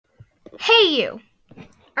Hey you!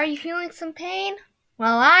 Are you feeling some pain?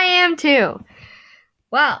 Well, I am too.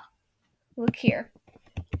 Well, look here.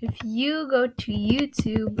 If you go to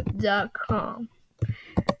youtube.com,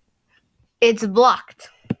 it's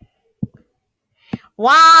blocked.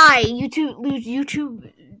 Why?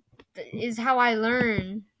 YouTube is how I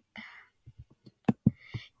learn.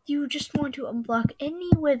 You just want to unblock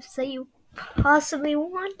any website you possibly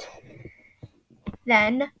want?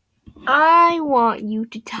 Then I want you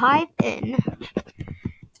to type in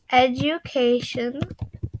education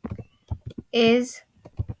is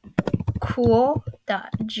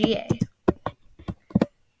cool.ga.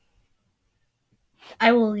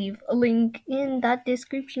 I will leave a link in that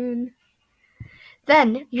description.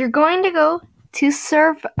 Then you're going to go to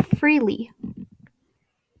serve freely.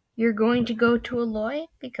 You're going to go to Alloy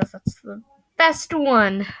because that's the best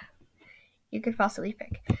one you could possibly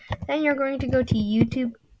pick. Then you're going to go to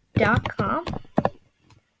youtube.com.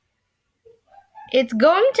 It's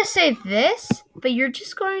going to say this, but you're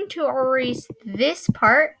just going to erase this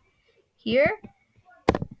part here.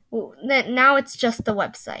 Now it's just the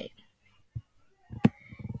website.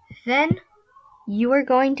 Then you are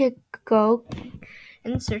going to go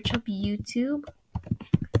and search up youtube.com.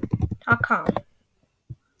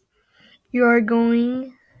 You are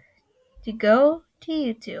going to go to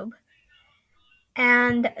YouTube.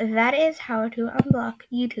 And that is how to unblock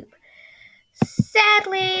YouTube.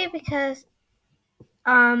 Sadly, because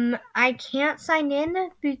I can't sign in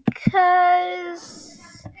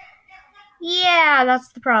because that's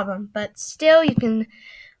the problem. But still, you can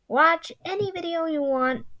watch any video you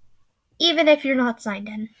want, even if you're not signed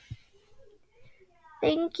in.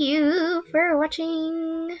 Thank you for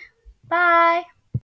watching. Bye.